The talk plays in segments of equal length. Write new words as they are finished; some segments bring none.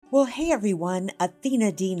Well, hey everyone,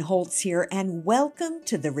 Athena Dean Holtz here, and welcome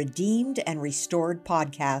to the Redeemed and Restored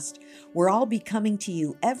podcast, where I'll be coming to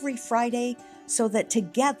you every Friday so that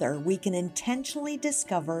together we can intentionally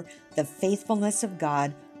discover the faithfulness of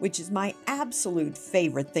God, which is my absolute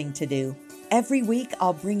favorite thing to do. Every week,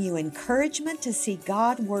 I'll bring you encouragement to see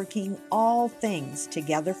God working all things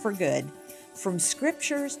together for good, from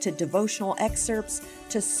scriptures to devotional excerpts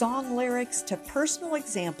to song lyrics to personal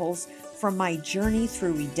examples from my journey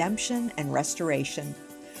through redemption and restoration.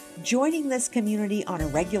 Joining this community on a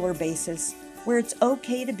regular basis, where it's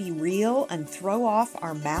okay to be real and throw off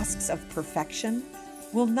our masks of perfection,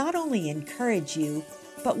 will not only encourage you,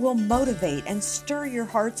 but will motivate and stir your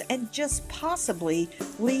hearts and just possibly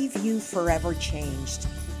leave you forever changed.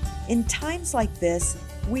 In times like this,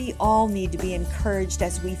 we all need to be encouraged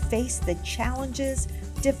as we face the challenges,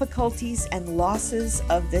 difficulties, and losses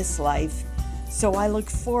of this life. So I look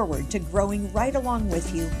forward to growing right along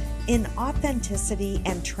with you in authenticity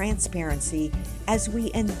and transparency as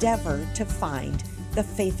we endeavor to find the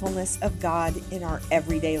faithfulness of God in our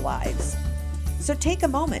everyday lives. So take a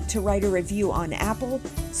moment to write a review on Apple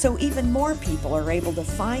so even more people are able to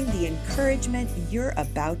find the encouragement you're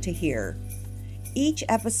about to hear. Each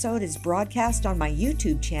episode is broadcast on my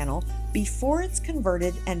YouTube channel before it's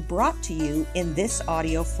converted and brought to you in this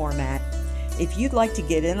audio format. If you'd like to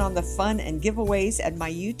get in on the fun and giveaways at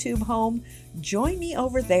my YouTube home, join me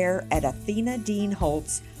over there at Athena Dean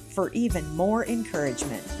Holtz for even more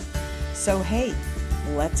encouragement. So hey,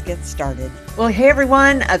 let's get started. Well, hey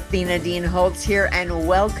everyone, Athena Dean Holtz here, and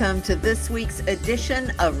welcome to this week's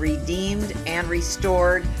edition of Redeemed and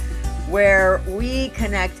Restored, where we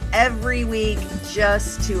connect every week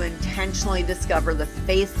just to intentionally discover the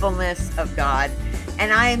faithfulness of God.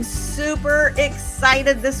 And I am super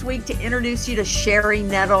excited this week to introduce you to Cherie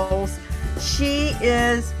Nettles. She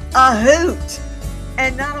is a hoot.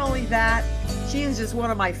 And not only that, she is just one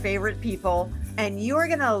of my favorite people. And you're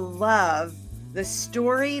going to love the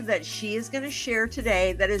story that she is going to share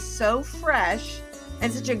today that is so fresh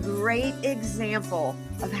and such a great example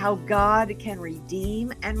of how God can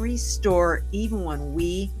redeem and restore even when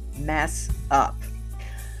we mess up.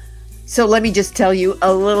 So let me just tell you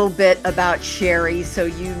a little bit about Cherie so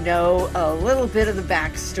you know a little bit of the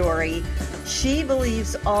backstory. She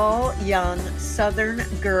believes all young Southern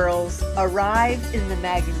girls arrive in the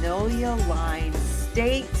Magnolia Line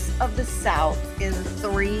states of the South in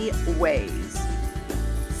 3 ways: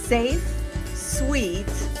 safe,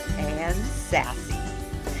 sweet, and sassy.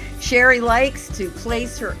 Cherie likes to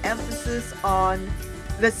place her emphasis on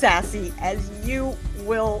the sassy, as you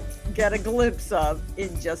will get a glimpse of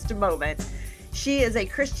in just a moment. She is a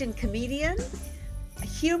Christian comedian, a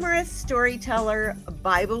humorous storyteller, a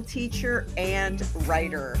Bible teacher, and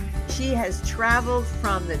writer. She has traveled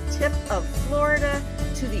from the tip of Florida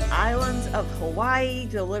to the islands of Hawaii,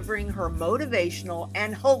 delivering her motivational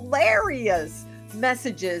and hilarious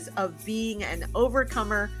messages of being an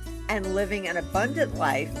overcomer and living an abundant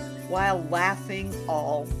life while laughing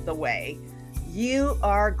all the way. You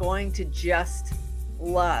are going to just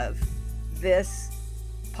love this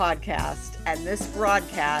podcast and this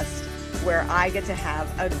broadcast where I get to have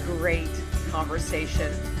a great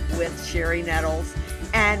conversation with Cherie Nettles.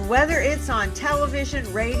 And whether it's on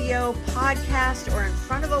television, radio, podcast, or in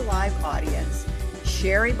front of a live audience,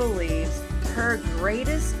 Cherie believes her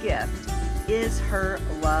greatest gift is her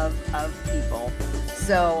love of people.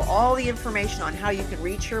 So all the information on how you can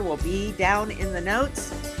reach her will be down in the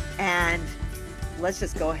notes. And let's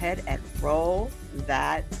just go ahead and roll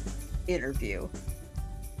that interview.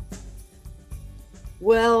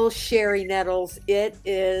 Well, Cherie Nettles, it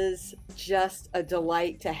is just a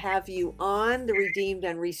delight to have you on the Redeemed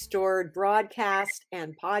and Restored broadcast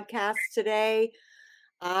and podcast today.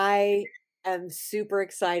 I am super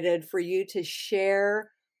excited for you to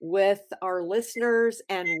share with our listeners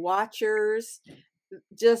and watchers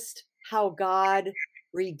just how God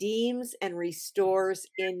redeems and restores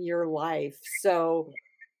in your life. So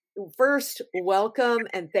first, welcome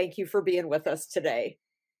and thank you for being with us today.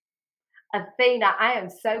 Athena, I am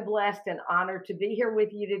so blessed and honored to be here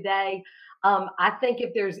with you today. I think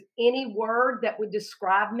if there's any word that would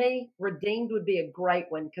describe me, redeemed would be a great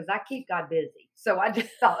one because I keep God busy. So I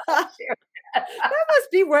just thought I'd share that. That must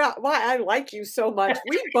be why I like you so much.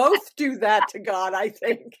 We both do that to God, I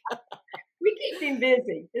think. We keep him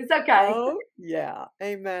busy. It's okay. Oh, yeah.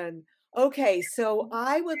 Amen. Okay, so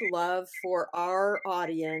I would love for our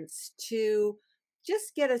audience to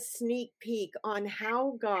just get a sneak peek on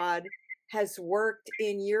how God has worked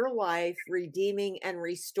in your life, redeeming and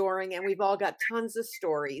restoring. And we've all got tons of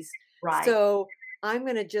stories. Right. So I'm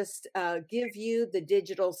going to just give you the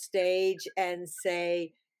digital stage and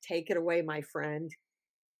say, Take it away, my friend.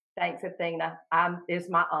 Thanks, Athena. It's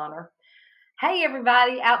my honor. Hey,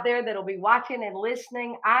 everybody out there that'll be watching and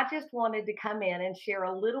listening. I just wanted to come in and share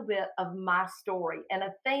a little bit of my story. And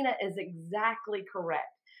Athena is exactly correct.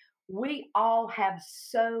 We all have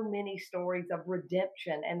so many stories of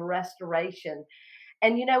redemption and restoration.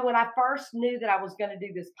 And when I first knew that I was going to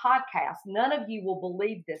do this podcast, none of you will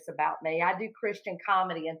believe this about me. I do Christian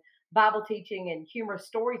comedy and Bible teaching and humorous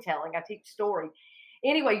storytelling. I teach story.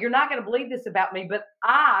 Anyway, you're not going to believe this about me, but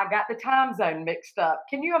I got the time zone mixed up.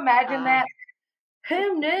 Can you imagine that?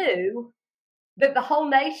 Who knew that the whole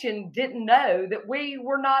nation didn't know that we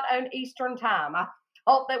were not on Eastern time? I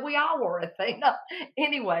thought that we all were, Athena.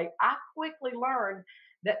 Anyway, I quickly learned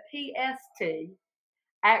that PST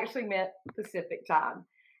actually meant Pacific time.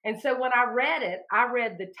 And so when I read it, I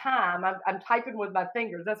read the time. I'm typing with my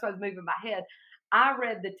fingers. That's why I was moving my head. I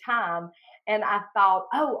read the time and I thought,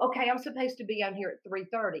 oh, okay, I'm supposed to be on here at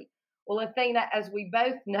 3:30. Well, Athena, as we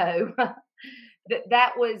both know,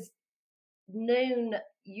 that was noon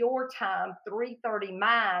your time, 3:30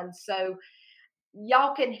 mine. So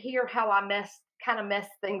y'all can hear how I kind of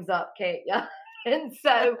messed things up, can't you? And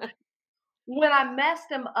so when I messed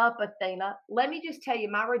them up, Athena, let me just tell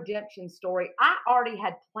you my redemption story. I already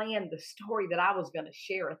had planned the story that I was going to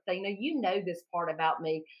share, Athena. You know this part about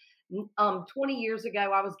me. 20 years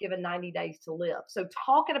ago, I was given 90 days to live. So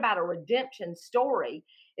talking about a redemption story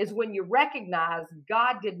is when you recognize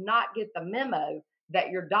God did not get the memo that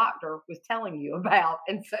your doctor was telling you about.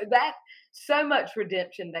 And so that's so much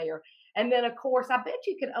redemption there. And then, of course, I bet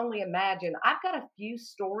you can only imagine. I've got a few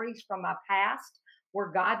stories from my past where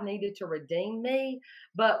God needed to redeem me,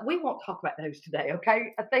 but we won't talk about those today,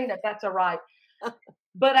 okay? I think that's all right.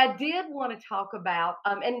 But I did want to talk about,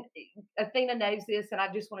 and Athena knows this, and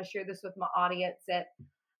I just want to share this with my audience. At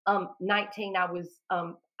 19,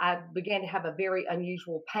 I began to have a very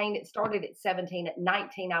unusual pain. It started at 17. At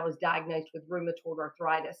 19, I was diagnosed with rheumatoid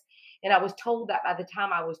arthritis, and I was told that by the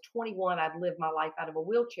time I was 21, I'd live my life out of a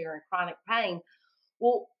wheelchair in chronic pain.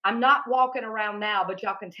 Well, I'm not walking around now, but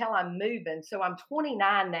y'all can tell I'm moving. So I'm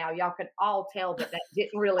 29 now. Y'all can all tell that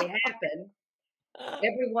didn't really happen.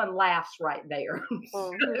 Everyone laughs right there.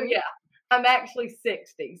 So Mhm. yeah, I'm actually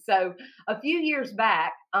 60. So a few years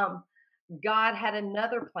back, God had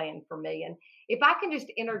another plan for me. And if I can just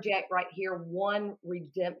interject right here, one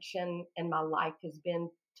redemption in my life has been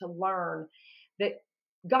to learn that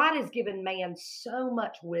God has given man so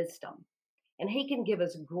much wisdom and he can give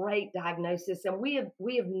us great diagnosis, and we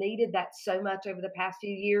have needed that so much over the past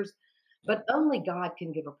few years, but only God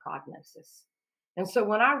can give a prognosis. And so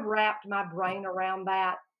when I wrapped my brain around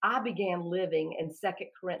that, I began living in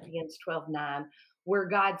 2 Corinthians 12:9, where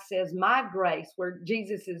God says, my grace, where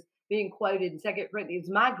Jesus is being quoted in 2 Corinthians,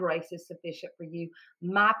 my grace is sufficient for you.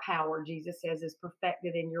 My power, Jesus says, is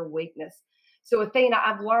perfected in your weakness. So, Athena,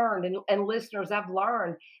 I've learned, and listeners, I've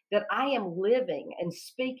learned that I am living and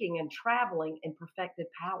speaking and traveling in perfected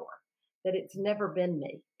power, that it's never been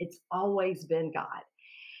me, it's always been God.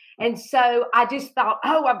 And so I just thought,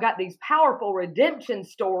 oh, I've got these powerful redemption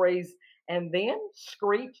stories. And then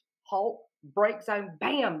screech, halt, break zone,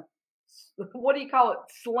 bam. What do you call it?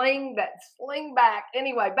 Sling back.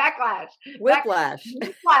 Anyway, backlash. Whiplash.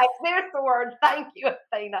 Whiplash. There's the word. Thank you,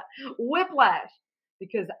 Athena. Whiplash.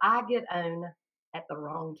 Because I get on at the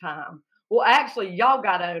wrong time. Well, actually, y'all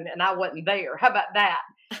got on and I wasn't there. How about that?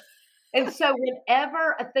 And so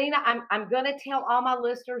whenever Athena, I'm going to tell all my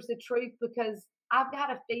listeners the truth because I've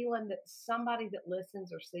got a feeling that somebody that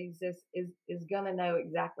listens or sees this is going to know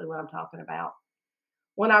exactly what I'm talking about.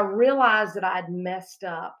 When I realized that I'd messed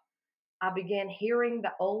up, I began hearing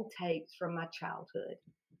the old tapes from my childhood,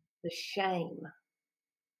 the shame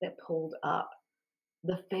that pulled up,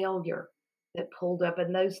 the failure that pulled up.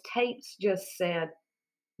 And those tapes just said,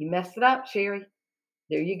 you messed it up, Cherie.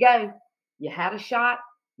 There you go. You had a shot,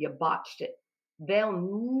 you botched it. They'll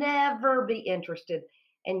never be interested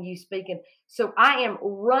in you speaking. So I am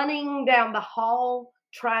running down the hall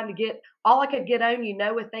trying to get all I could get on,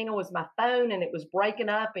 Athena, was my phone and it was breaking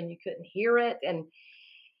up and you couldn't hear it.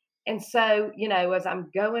 And so, as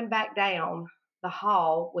I'm going back down the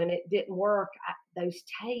hall when it didn't work, those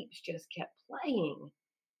tapes just kept playing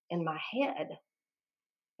in my head.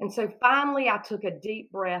 And so finally I took a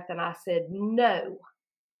deep breath and I said, no,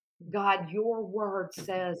 God, your word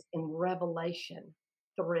says in Revelation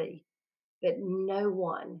 3 that no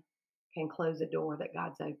one can close a door that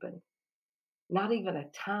God's opened, not even a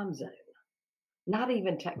time zone, not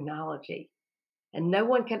even technology. And no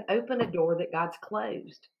one can open a door that God's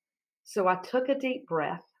closed. So I took a deep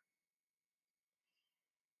breath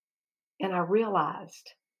and I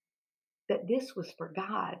realized that this was for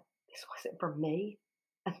God. This wasn't for me.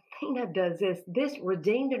 Athena does this. This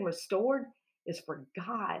redeemed and restored is for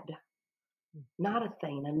God, not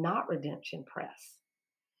Athena, not Redemption Press.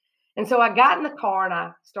 And so I got in the car and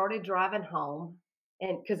I started driving home.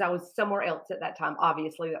 And because I was somewhere else at that time,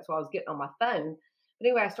 obviously, that's why I was getting on my phone. But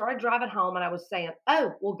anyway, I started driving home and I was saying,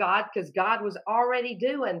 oh, well, God, because God was already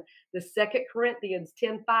doing the Second Corinthians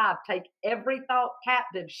 10:5. Take every thought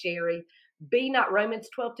captive, Cherie. Be not Romans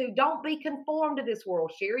 12:2. Don't be conformed to this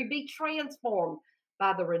world, Cherie. Be transformed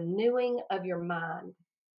by the renewing of your mind.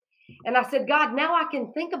 And I said, God, now I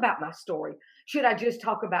can think about my story. Should I just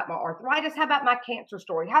talk about my arthritis? How about my cancer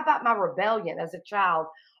story? How about my rebellion as a child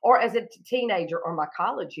or as a teenager or my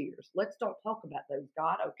college years? Let's don't talk about those,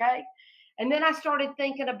 God, okay? And then I started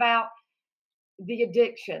thinking about the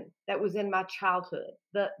addiction that was in my childhood,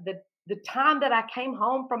 the time that I came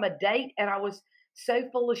home from a date and I was so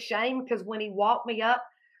full of shame because when he walked me up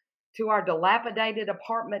to our dilapidated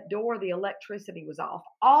apartment door, the electricity was off.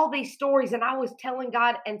 All these stories, and I was telling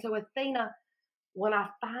God. And so, Athena, when I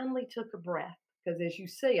finally took a breath, because as you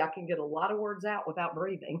see, I can get a lot of words out without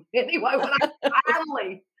breathing. Anyway, when I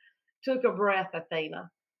finally took a breath, Athena,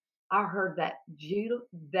 I heard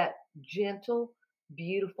that gentle,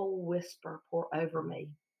 beautiful whisper pour over me.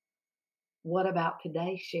 What about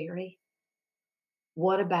today, Cherie?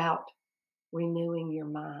 What about renewing your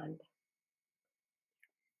mind?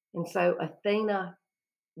 And so, Athena,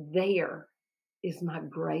 there is my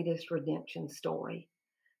greatest redemption story,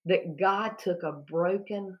 that God took a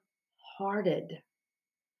broken hearted,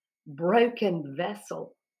 broken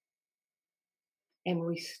vessel and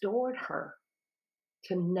restored her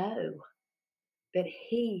to know that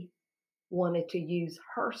He wanted to use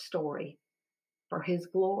her story for His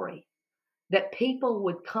glory, that people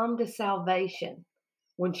would come to salvation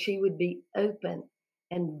when she would be open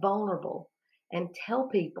and vulnerable and tell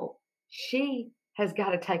people she has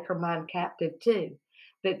got to take her mind captive too.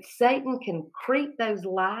 That Satan can creep those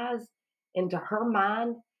lies into her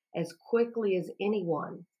mind as quickly as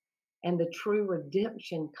anyone. And the true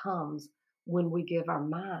redemption comes when we give our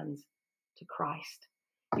minds to Christ.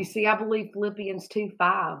 You see, I believe Philippians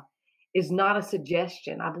 2:5 is not a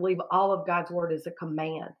suggestion. I believe all of God's word is a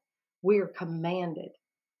command. We are commanded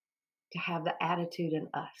to have the attitude in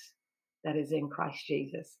us that is in Christ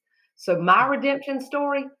Jesus. So my redemption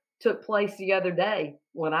story took place the other day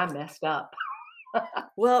when I messed up.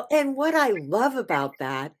 Well, and what I love about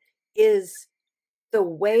that is the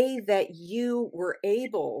way that you were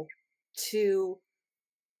able to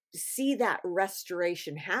see that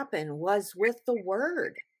restoration happen was with the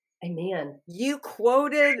word. Amen. You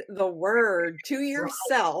quoted the word to Right,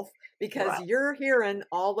 yourself because right, you're hearing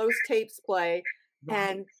all those tapes play, right.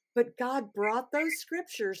 and but God brought those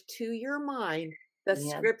scriptures to your mind. The Amen.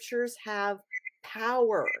 scriptures have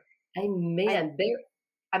power. And Amen. There,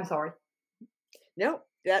 I'm sorry. no,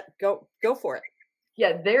 that go for it.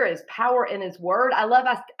 Yeah, there is power in his word. I love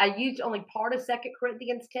I used only part of Second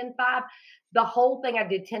Corinthians 10:5. The whole thing I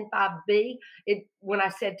did 10:5b. It when I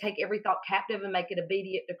said take every thought captive and make it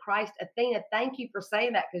obedient to Christ. Athena, thank you for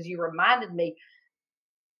saying that because you reminded me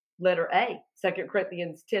letter A, Second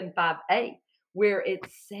Corinthians 10:5a, where it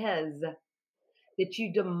says that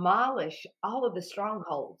you demolish all of the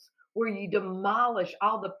strongholds, where you demolish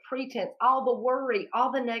all the pretense, all the worry,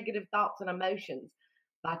 all the negative thoughts and emotions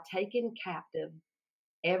by taking captive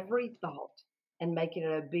every thought and making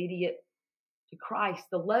it obedient to Christ,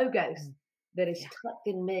 the Logos Mm, that is yeah. tucked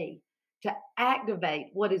in me, to activate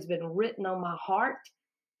what has been written on my heart.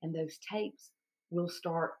 And those tapes will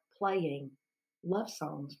start playing love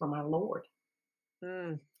songs from our Lord.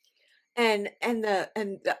 Mm.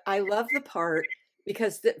 I love the part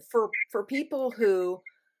because for people who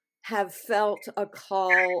have felt a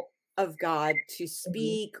call of God to Mhm.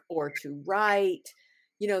 speak or to write,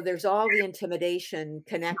 there's all the intimidation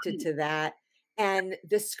connected Right, to that. And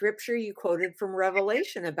the scripture you quoted from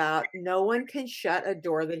Revelation about no one can shut a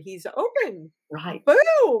door that he's opened. right.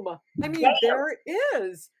 Boom. I mean, Bam! there it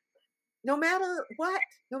is. No matter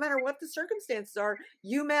what the circumstances are,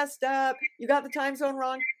 you messed up, you got the time zone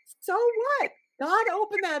wrong. So what? God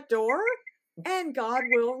opened that door and God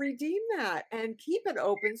will redeem that and keep it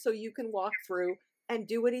open so you can walk through and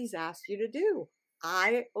do what he's asked you to do.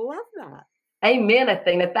 I love that. Amen,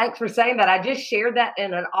 Athena. Thanks for saying that. I just shared that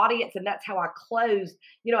in an audience, and that's how I closed.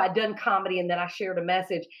 I'd done comedy and then I shared a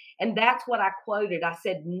message, and that's what I quoted. I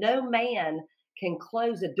said, no man can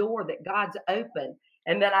close a door that God's opened.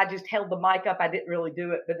 And then I just held the mic up. I didn't really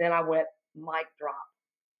do it, but then I went, mic drop.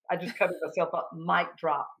 I just covered myself up, mic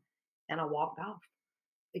drop, and I walked off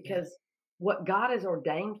Yeah. because what God has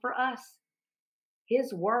ordained for us,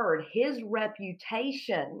 His word, His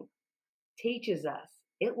reputation teaches us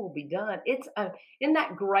it will be done. Isn't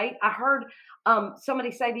that great? I heard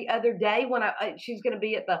somebody say the other day when she's going to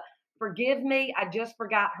be at the Forgive me, I just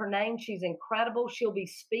forgot her name. She's incredible. She'll be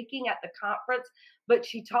speaking at the conference, but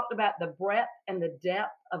she talked about the breadth and the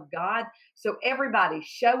depth of God. So everybody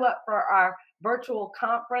show up for our virtual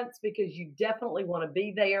conference because you definitely want to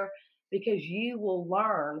be there because you will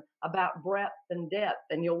learn about breadth and depth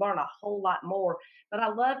and you'll learn a whole lot more. But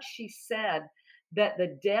I loved she said that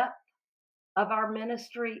the depth of our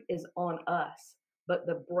ministry is on us, but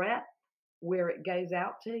the breadth where it goes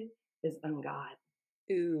out to is on God.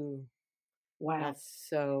 Ooh, Wow. that's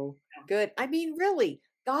so good. I mean, really,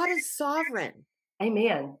 God is sovereign.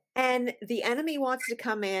 Amen. And the enemy wants to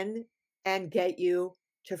come in and get you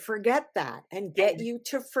to forget that and get Amen. you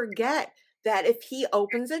to forget that if he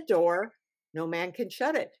opens a door, no man can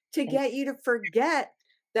shut it. To get you to forget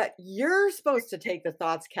that you're supposed to take the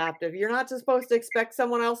thoughts captive. You're not just supposed to expect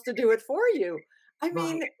someone else to do it for you. I Right.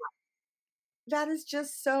 mean, that is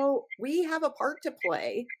just so we have a part to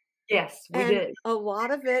play. Yes, we And do. a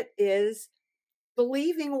lot of it is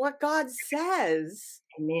believing what God says.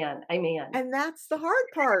 Amen. Amen. And that's the hard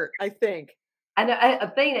part, I think. I know,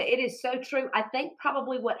 Athena, it is so true. I think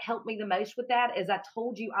probably what helped me the most with that is I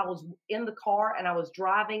told you I was in the car and I was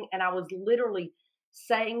driving and I was literally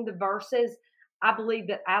saying the verses. I believe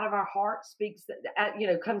that out of our heart speaks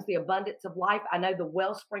that comes the abundance of life. I know the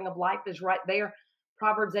wellspring of life is right there.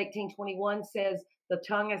 Proverbs 18:21 says, "The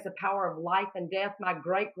tongue has the power of life and death." My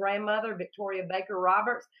great grandmother, Victoria Baker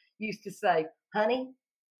Roberts, used to say, "Honey,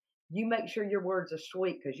 you make sure your words are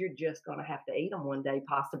sweet because you're just going to have to eat them one day,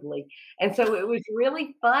 possibly." And so it was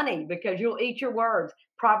really funny because you'll eat your words.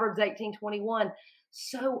 Proverbs 18:21.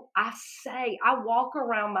 So I walk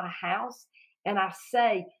around my house and I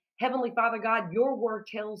say, Heavenly Father God, your word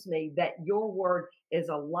tells me that your word is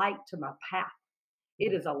a light to my path.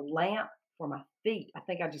 It is a lamp for my feet. I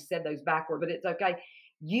think I just said those backward, but it's okay.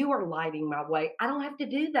 You are lighting my way. I don't have to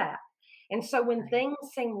do that. And so when Right. things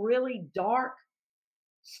seem really dark,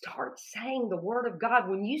 start saying the word of God.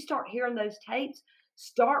 When you start hearing those tapes,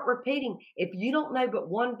 start repeating. If you don't know but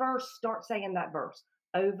one verse, start saying that verse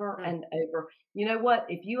over Mm. and over. You know what?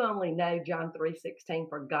 If you only know John 3:16,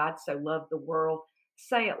 for God so loved the world,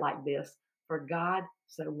 say it like this: for God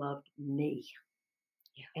so loved me.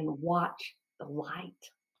 Yeah. And watch the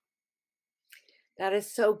light. That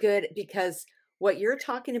is so good because what you're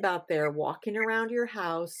talking about there, walking around your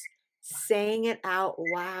house, saying it out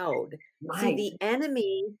loud. See, Right. the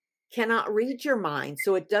enemy cannot read your mind,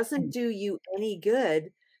 so it doesn't do you any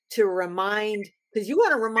good to remind, because you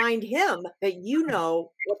want to remind him that you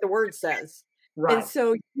know what the word says. And Right.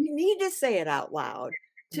 so you need to say it out loud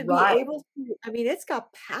to be Right. able to, I mean, it's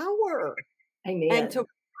got power. And to Amen. put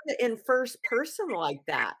it in first person like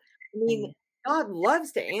that, I mean, Amen. God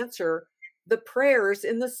loves to answer the prayers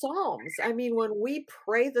in the Psalms. I mean, when we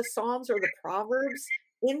pray the Psalms or the Proverbs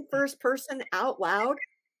in first person out loud,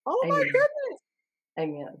 oh my Amen. goodness.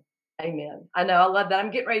 Amen. Amen. I know. I love that. I'm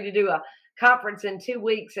getting ready to do a conference in 2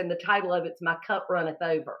 weeks, and the title of it's "My Cup Runneth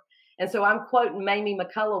Over." And so I'm quoting Mamie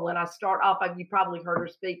McCullough when I start off. You probably heard her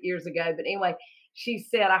speak years ago, but anyway, she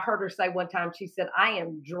said, I heard her say one time, she said, "I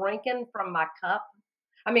am drinking from my cup.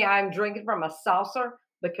 I mean, I'm drinking from a saucer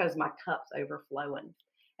because my cup's overflowing."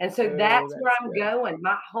 And so Oh, that's where that's I'm good. going.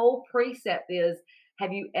 My whole precept is,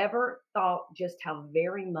 have you ever thought just how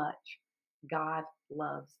very much God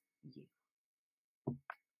loves you?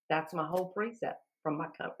 That's my whole precept: from my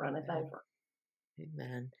cup runneth Amen. over.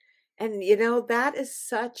 Amen. And that is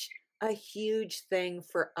such a huge thing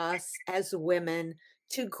for us as women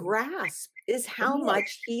to grasp is how Amen.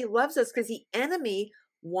 much he loves us because the enemy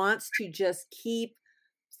wants to just keep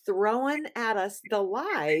throwing at us the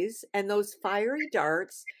lies and those fiery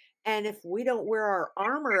darts. And if we don't wear our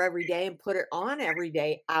armor every day and put it on every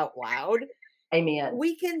day out loud, Amen.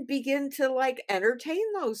 we can begin to like entertain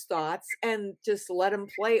those thoughts and just let them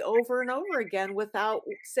play over and over again without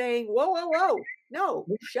saying, whoa, whoa, whoa, no,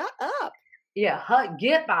 shut up. Yeah,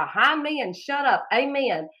 get behind me and shut up.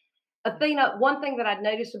 Amen. Athena, one thing that I'd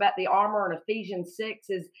noticed about the armor in Ephesians 6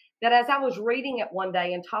 is that as I was reading it one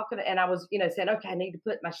day and talking, and I was, saying, okay, I need to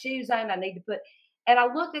put my shoes on, I need to put, and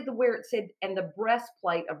I looked at where it said, and the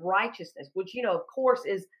breastplate of righteousness, which, of course,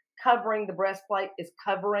 is covering the breastplate, is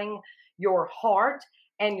covering your heart,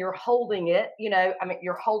 and you're holding it, I mean,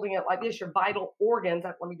 you're holding it like this, your vital organs.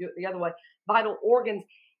 Let me do it the other way. Vital organs.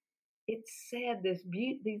 It said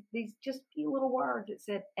these just few little words. It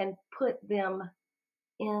said, and put them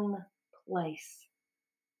in place.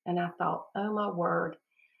 And I thought, oh my word,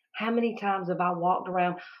 how many times have I walked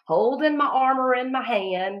around holding my armor in my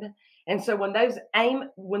hand And so when those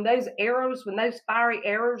fiery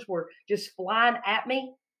arrows were just flying at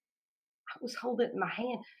me, I was holding it in my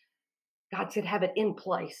hand. God said, have it in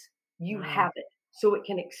place. You Wow. have it so it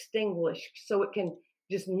can extinguish, so it can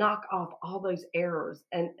just knock off all those arrows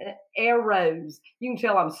and arrows. You can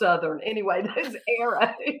tell I'm Southern. Anyway, those arrows.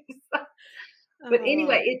 But Oh,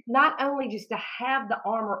 anyway, it's not only just to have the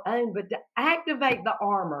armor on, but to activate the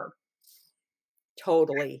armor.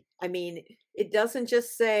 totally. I mean, it doesn't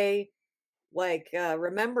just say, like,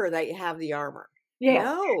 remember that you have the armor. Yes.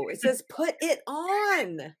 No, it says put it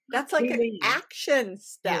on. That's like an Amen. action Yes.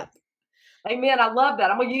 step. Amen. I love that.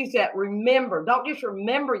 I'm going to use that. Remember. Don't just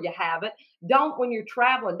remember you have it. Don't, when you're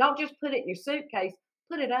traveling, don't just put it in your suitcase.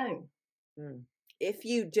 Put it on. Mm. If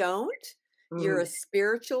you don't, you're Mm. a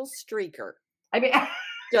spiritual streaker. I mean,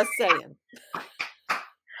 Just saying.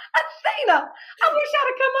 Athena, I wish I'd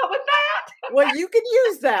have come up with that. Well, you can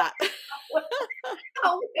use that.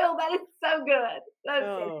 Oh, Will, that is so good. So good.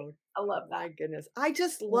 Oh, I love that. my goodness.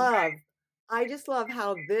 Mm, I just love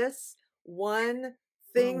how this one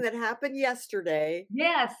thing mm. that happened yesterday,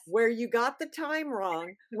 Yes. where you got the time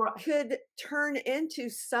wrong, Right. could turn into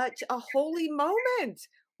such a holy moment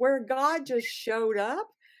where God just showed up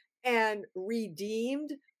and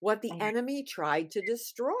redeemed what the enemy tried to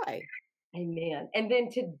destroy. Amen. And then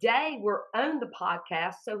today we're on the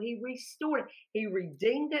podcast. So he restored it. He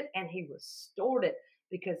redeemed it and he restored it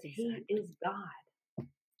because he Exactly. is God.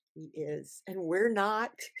 He is, and we're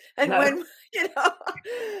not. And No. when, you know,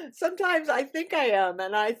 sometimes I think I am,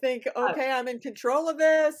 and I think, Oh, okay, I'm in control of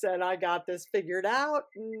this and I got this figured out.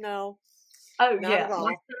 No, oh, not yeah. at all.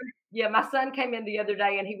 My son came in the other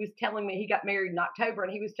day and he was telling me he got married in October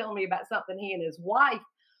and he was telling me about something he and his wife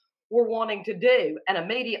were wanting to do. And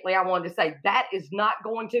immediately I wanted to say, that is not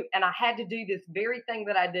going to. And I had to do this very thing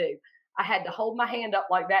that I do. I had to hold my hand up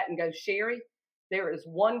like that and go, Cherie, there is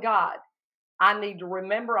one God. I need to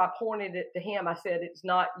remember. I pointed it to him. I said, it's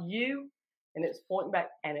not you. And it's pointing back,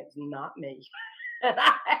 and it's not me. And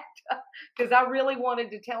because I really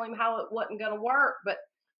wanted to tell him how it wasn't going to work. But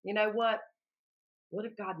you know what? What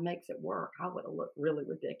if God makes it work? I would have looked really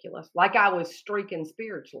ridiculous, like I was streaking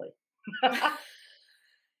spiritually.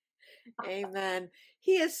 Amen.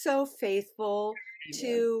 He is so faithful Amen.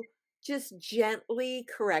 to just gently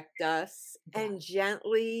correct us and Yes.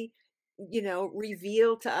 gently,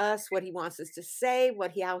 reveal to us what he wants us to say,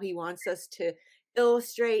 how he wants us to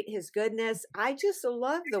illustrate his goodness. I just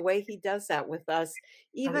love the way he does that with us, I,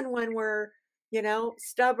 even when we're,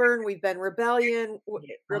 stubborn, we've been yeah.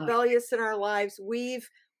 rebellious in our lives. We've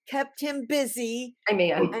kept him busy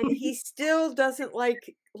Amen. and he still doesn't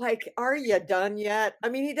are you done yet? I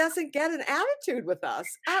mean, he doesn't get an attitude with us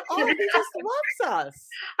at all. He just loves us.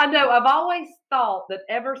 I know. I've always thought that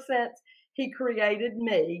ever since he created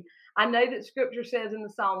me, I know that scripture says in the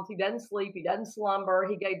Psalms, he doesn't sleep, he doesn't slumber,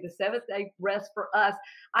 he gave the seventh day rest for us.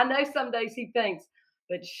 I know some days he thinks,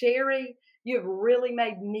 but Cherie, you have really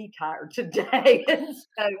made me tired today. And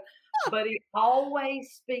so, but he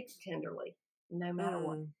always speaks tenderly, no matter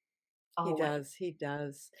what. Mm, he Always. does. He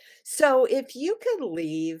does. So, if you could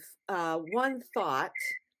leave one thought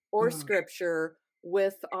or Mm. scripture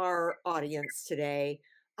with our audience today,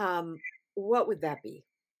 what would that be?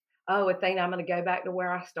 Oh, Athena, I'm going to go back to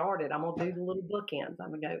where I started. I'm going to do the little bookends. I'm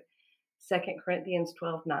going to go 2 Corinthians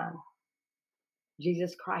 12:9.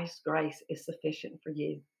 Jesus Christ's grace is sufficient for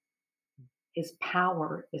you. His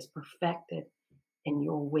power is perfected in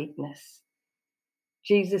your weakness.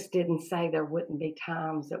 Jesus didn't say there wouldn't be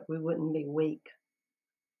times that we wouldn't be weak,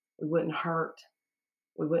 we wouldn't hurt,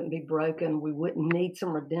 we wouldn't be broken, we wouldn't need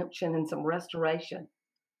some redemption and some restoration.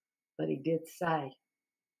 But he did say,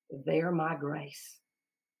 there my grace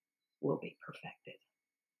will be perfected.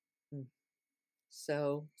 Mm,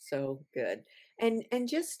 so good. And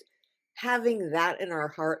just having that in our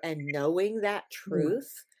heart and knowing that Mm.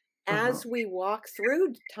 truth Uh-huh. as we walk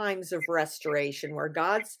through times of restoration where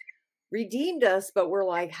God's redeemed us, but we're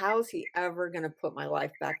like, how's he ever going to put my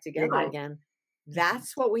life back together Right. again? Mhm.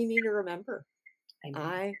 That's what we need to remember. Amen.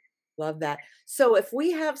 I love that. So if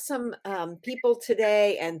we have some people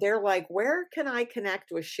today and they're like, where can I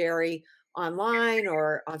connect with Cherie, online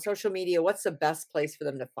or on social media? What's the best place for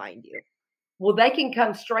them to find you? Well, they can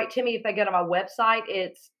come straight to me if they go to my website.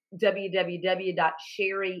 It's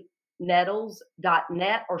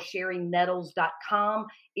www.cherienettles.net or cherienettles.com,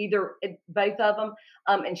 both of them.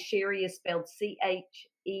 And Cherie is spelled Cherie,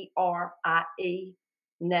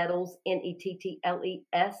 Nettles,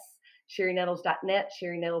 Nettles. CherieNettles.net,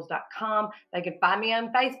 CherieNettles.com. They can find me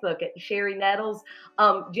on Facebook at Cherie Nettles.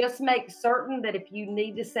 Just make certain that if you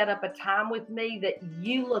need to set up a time with me, that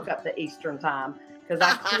you look up the Eastern time, because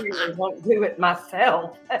I clearly won't do it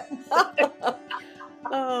myself.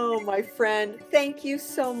 Oh, my friend, thank you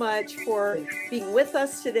so much for being with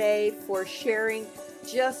us today, for sharing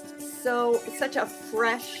such a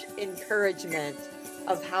fresh encouragement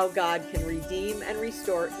of how God can redeem and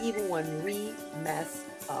restore even when we mess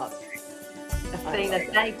up. Athena,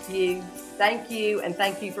 thank you. Thank you. And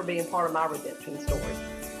thank you for being part of my redemption story.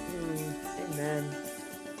 Amen.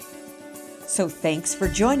 So thanks for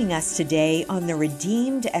joining us today on the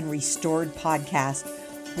Redeemed and Restored podcast,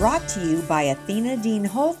 brought to you by Athena Dean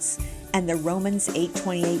Holtz and the Romans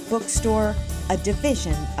 828 bookstore, a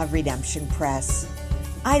division of Redemption Press.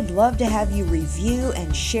 I'd love to have you review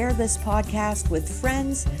and share this podcast with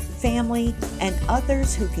friends, family, and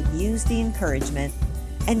others who could use the encouragement.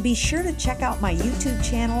 And be sure to check out my YouTube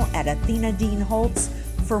channel at Athena Dean Holtz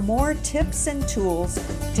for more tips and tools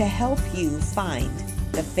to help you find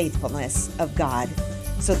the faithfulness of God.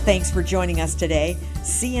 So thanks for joining us today.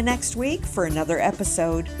 See you next week for another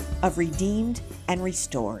episode of Redeemed and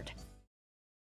Restored.